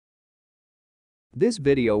This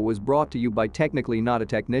video was brought to you by Technically Not a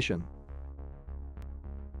Technician.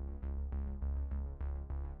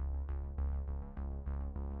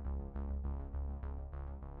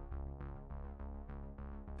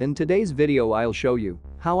 In today's video I'll show you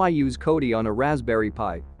how I use Kodi on a Raspberry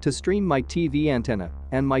Pi to stream my TV antenna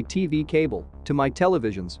and my TV cable to my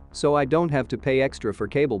televisions so I don't have to pay extra for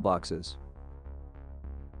cable boxes.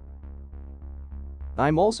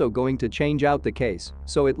 I'm also going to change out the case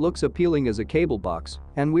so it looks appealing as a cable box,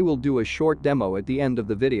 and we will do a short demo at the end of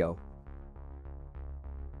the video.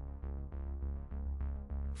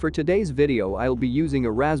 For today's video I'll be using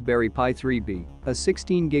a Raspberry Pi 3B, a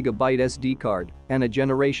 16GB SD card, and a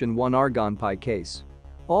Generation 1 Argon Pi case.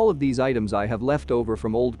 All of these items I have left over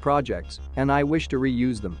from old projects, and I wish to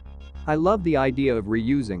reuse them. I love the idea of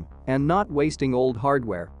reusing and not wasting old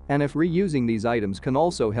hardware, and if reusing these items can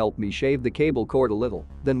also help me shave the cable cord a little,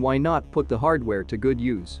 then why not put the hardware to good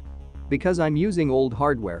use? Because I'm using old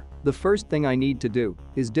hardware, the first thing I need to do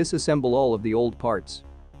is disassemble all of the old parts.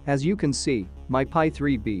 As you can see, my Pi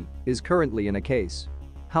 3B is currently in a case.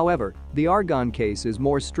 However, the Argon case is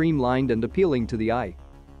more streamlined and appealing to the eye.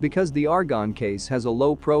 Because the Argon case has a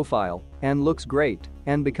low profile and looks great,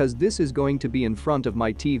 and because this is going to be in front of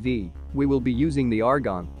my TV, we will be using the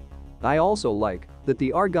Argon. I also like that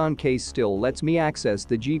the Argon case still lets me access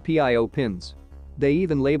the GPIO pins. They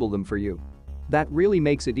even label them for you. That really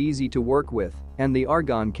makes it easy to work with, and the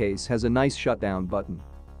Argon case has a nice shutdown button.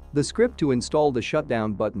 The script to install the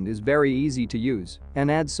shutdown button is very easy to use and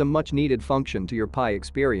adds some much needed function to your Pi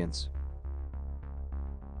experience.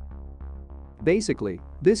 Basically,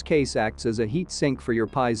 this case acts as a heat sink for your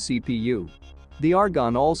Pi's CPU. The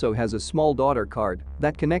Argon also has a small daughter card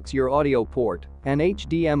that connects your audio port, an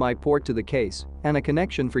HDMI port to the case, and a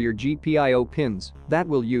connection for your GPIO pins that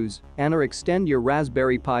will use and/or extend your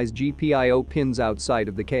Raspberry Pi's GPIO pins outside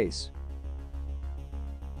of the case.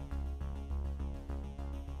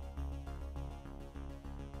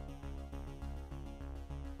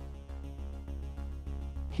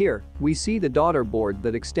 Here, we see the daughter board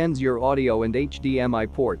that extends your audio and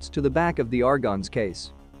HDMI ports to the back of the Argon's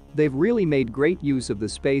case. They've really made great use of the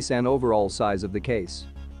space and overall size of the case.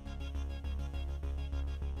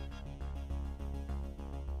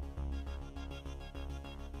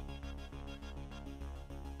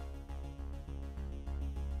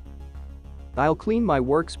 I'll clean my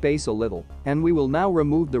workspace a little, and we will now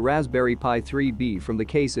remove the Raspberry Pi 3B from the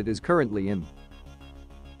case it is currently in.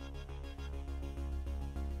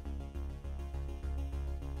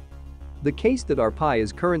 The case that our Pi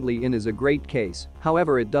is currently in is a great case,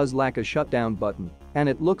 however it does lack a shutdown button, and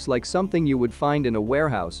it looks like something you would find in a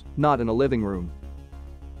warehouse, not in a living room.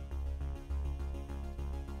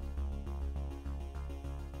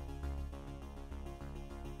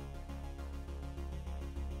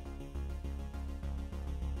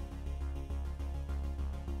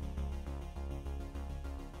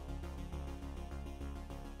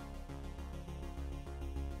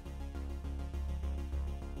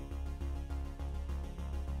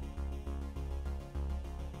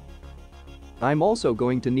 I'm also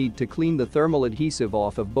going to need to clean the thermal adhesive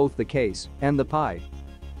off of both the case and the Pi.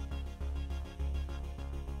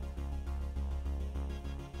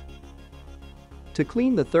 To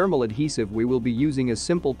clean the thermal adhesive we will be using a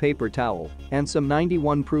simple paper towel and some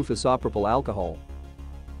 91 proof isopropyl alcohol.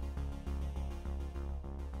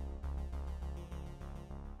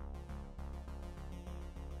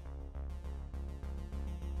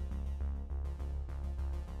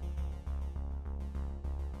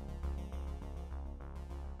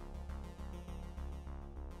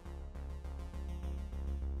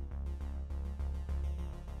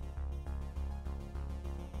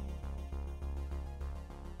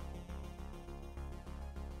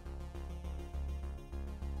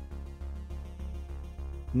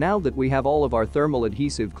 Now that we have all of our thermal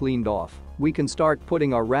adhesive cleaned off, we can start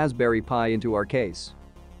putting our Raspberry Pi into our case.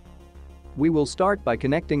 We will start by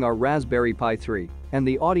connecting our Raspberry Pi 3 and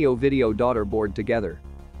the audio-video daughter board together.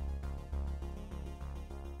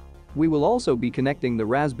 We will also be connecting the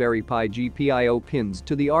Raspberry Pi GPIO pins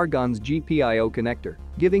to the Argon's GPIO connector,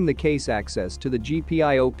 giving the case access to the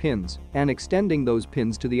GPIO pins and extending those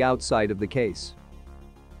pins to the outside of the case.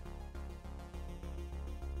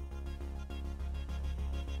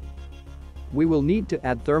 We will need to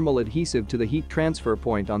add thermal adhesive to the heat transfer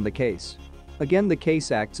point on the case. Again, the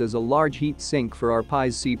case acts as a large heat sink for our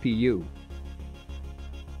Pi's CPU.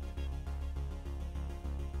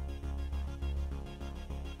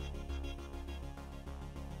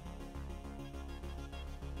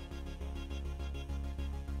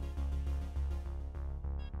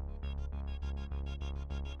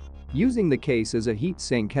 Using the case as a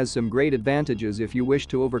heatsink has some great advantages if you wish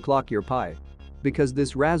to overclock your Pi. Because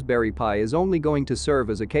this Raspberry Pi is only going to serve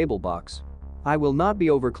as a cable box, I will not be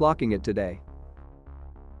overclocking it today.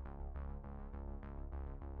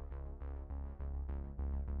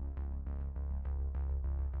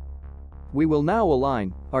 We will now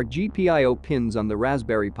align our GPIO pins on the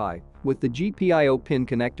Raspberry Pi with the GPIO pin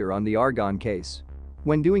connector on the Argon case.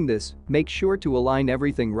 When doing this, make sure to align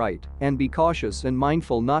everything right and be cautious and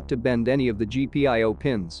mindful not to bend any of the GPIO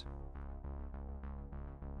pins.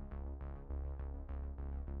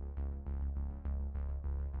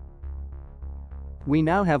 We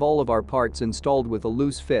now have all of our parts installed with a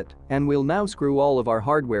loose fit, and we'll now screw all of our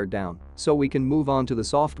hardware down so we can move on to the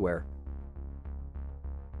software.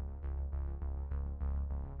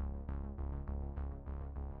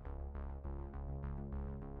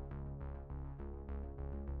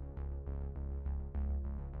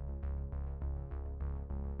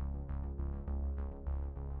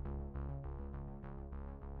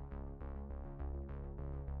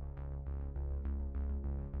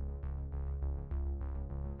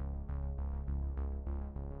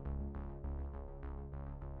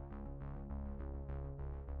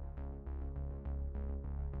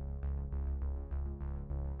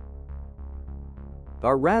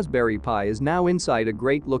 Our Raspberry Pi is now inside a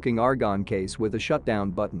great-looking Argon case with a shutdown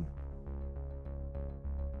button.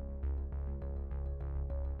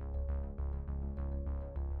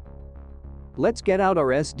 Let's get out our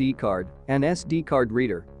SD card and SD card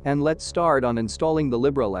reader and let's start on installing the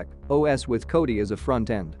Libre Elec OS with Kodi as a front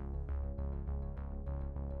end.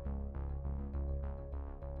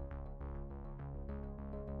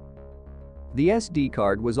 The SD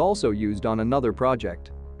card was also used on another project.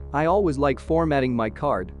 I always like formatting my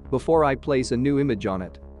card before I place a new image on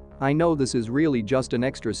it. I know this is really just an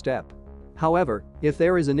extra step. However, if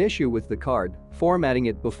there is an issue with the card, formatting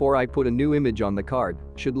it before I put a new image on the card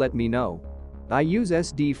should let me know. I use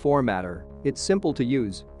SD Formatter, it's simple to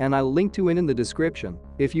use, and I'll link to it in the description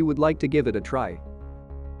if you would like to give it a try.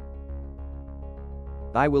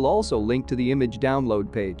 I will also link to the image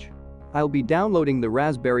download page. I'll be downloading the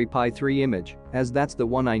Raspberry Pi 3 image as that's the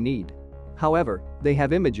one I need. However, they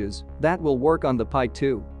have images that will work on the Pi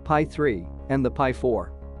 2, Pi 3, and the Pi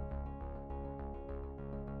 4.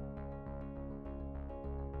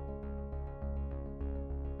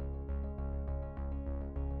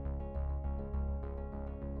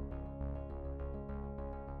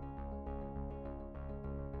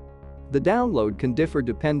 The download can differ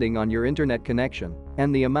depending on your internet connection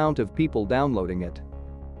and the amount of people downloading it.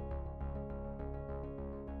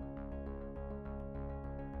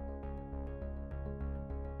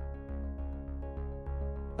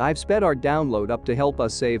 I've sped our download up to help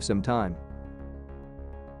us save some time.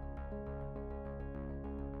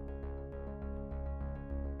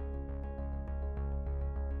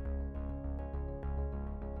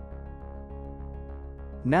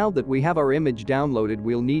 Now that we have our image downloaded,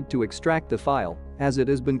 we'll need to extract the file as it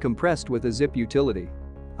has been compressed with a zip utility.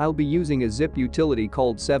 I'll be using a zip utility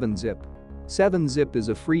called 7-zip. 7-zip is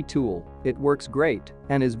a free tool, it works great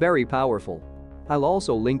and is very powerful. I'll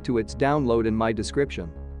also link to its download in my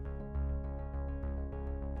description.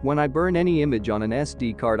 When I burn any image on an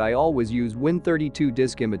SD card, I always use Win32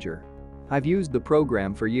 Disk Imager. I've used the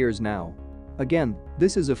program for years now. Again,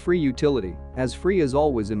 this is a free utility, as free as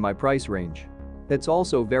always in my price range. It's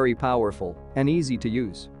also very powerful and easy to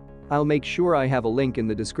use. I'll make sure I have a link in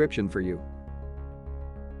the description for you.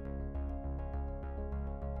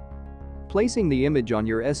 Placing the image on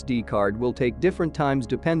your SD card will take different times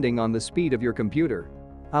depending on the speed of your computer.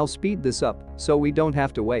 I'll speed this up so we don't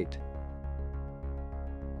have to wait.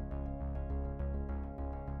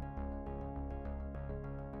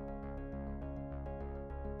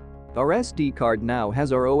 Our SD card now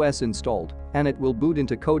has our OS installed, and it will boot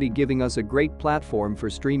into Kodi, giving us a great platform for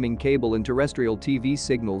streaming cable and terrestrial TV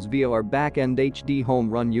signals via our backend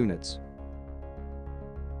HDHomeRun units.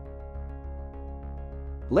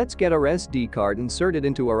 Let's get our SD card inserted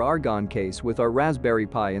into our Argon case with our Raspberry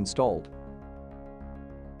Pi installed.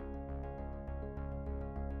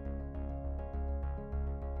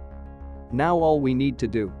 Now all we need to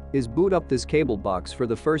do is boot up this cable box for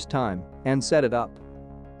the first time and set it up.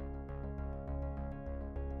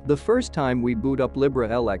 The first time we boot up Libre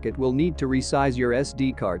Elec, it will need to resize your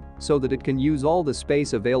SD card so that it can use all the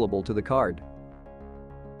space available to the card.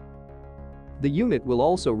 The unit will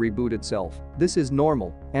also reboot itself. This is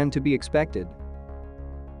normal and to be expected.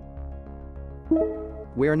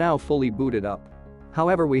 We are now fully booted up.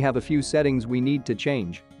 However, we have a few settings we need to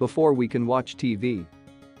change before we can watch TV.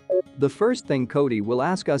 The first thing Kodi will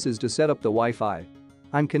ask us is to set up the Wi-Fi.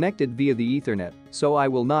 I'm connected via the Ethernet, so I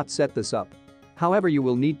will not set this up. However, you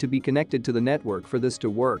will need to be connected to the network for this to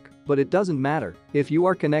work, but it doesn't matter if you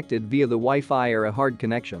are connected via the Wi-Fi or a hard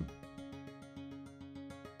connection.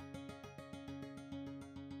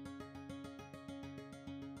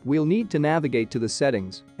 We'll need to navigate to the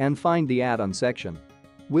settings and find the add-on section.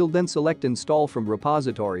 We'll then select install from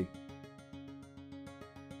repository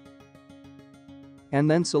and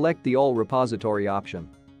then select the all repository option.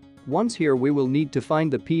 Once here, we will need to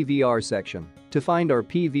find the PVR section to find our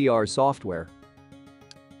PVR software.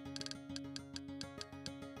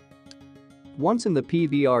 Once in the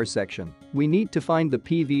PVR section, we need to find the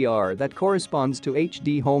PVR that corresponds to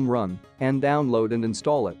HDHomeRun and download and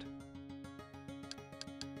install it.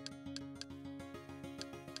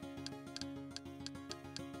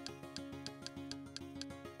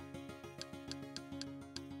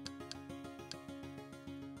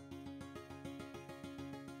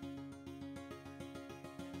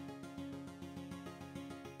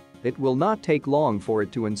 It will not take long for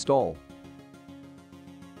it to install.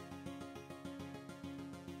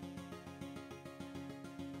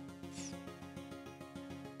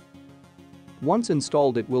 Once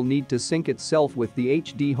installed, it will need to sync itself with the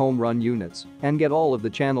HDHomeRun units and get all of the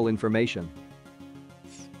channel information.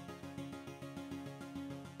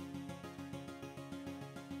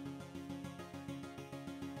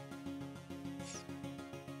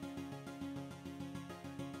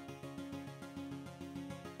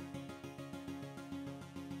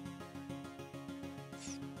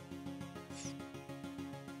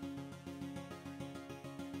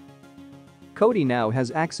 Kodi now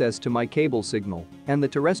has access to my cable signal and the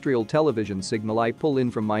terrestrial television signal I pull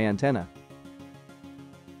in from my antenna.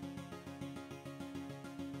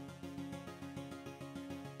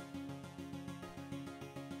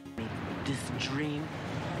 This dream,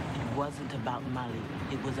 it wasn't about Molly,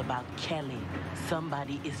 it was about Kelly.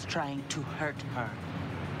 Somebody is trying to hurt her.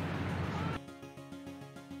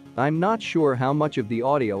 I'm not sure how much of the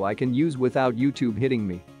audio I can use without YouTube hitting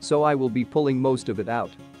me, so I will be pulling most of it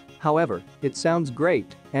out. However, it sounds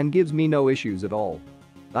great and gives me no issues at all.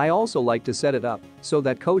 I also like to set it up so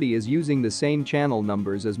that Kodi is using the same channel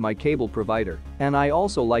numbers as my cable provider, and I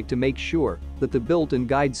also like to make sure that the built-in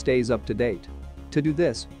guide stays up to date. To do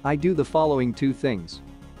this, I do the following two things.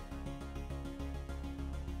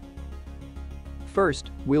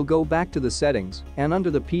 First, we'll go back to the settings and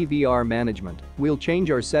under the PVR management, we'll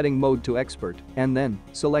change our setting mode to expert and then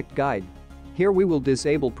select guide. Here we will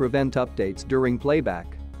disable prevent updates during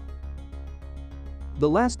playback. The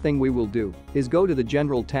last thing we will do is go to the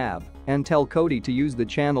General tab and tell Kodi to use the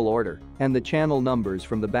channel order and the channel numbers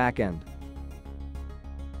from the backend.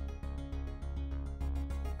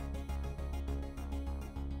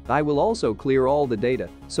 I will also clear all the data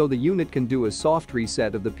so the unit can do a soft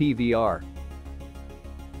reset of the PVR.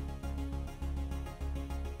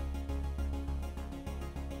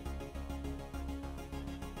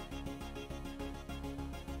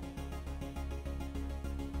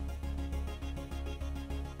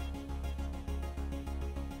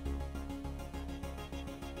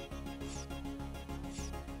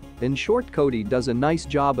 In short, Kodi does a nice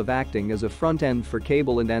job of acting as a front end for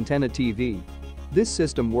cable and antenna TV. This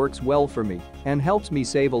system works well for me and helps me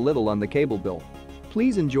save a little on the cable bill.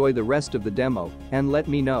 Please enjoy the rest of the demo and let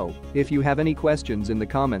me know if you have any questions in the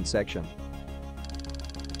comment section.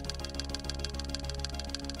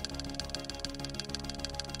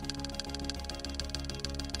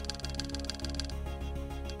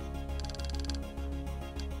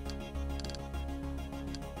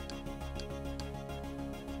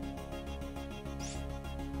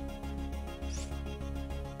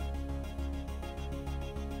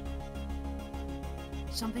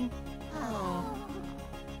 Something?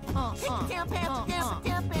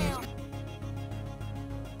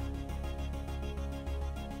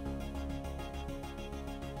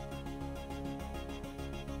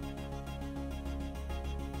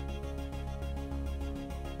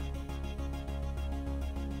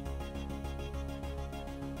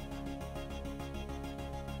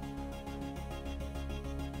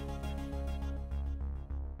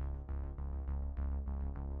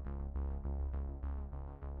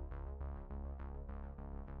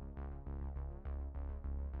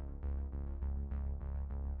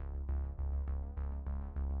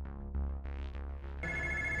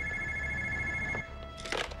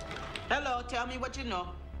 Hello, tell me what you know.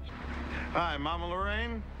 Hi, Mama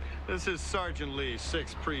Lorraine. This is Sergeant Lee,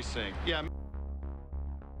 6th Precinct. Yeah.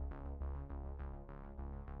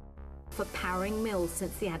 For powering mills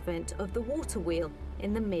since the advent of the water wheel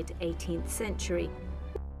in the mid-18th century.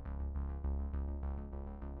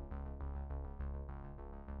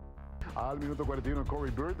 Al minuto 41, Corey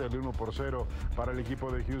Bird, el 1-0 para el equipo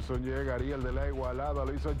de Houston. Llegaría el de la igualada,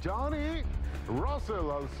 lo hizo Johnny Russell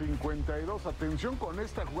al 52. Atención con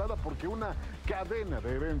esta jugada porque una cadena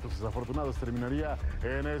de eventos desafortunados terminaría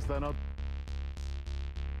en esta nota.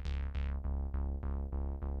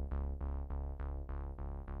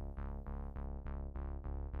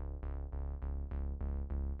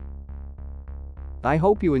 I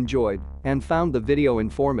hope you enjoyed and found the video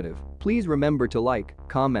informative. Please remember to like,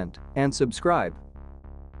 comment, and subscribe.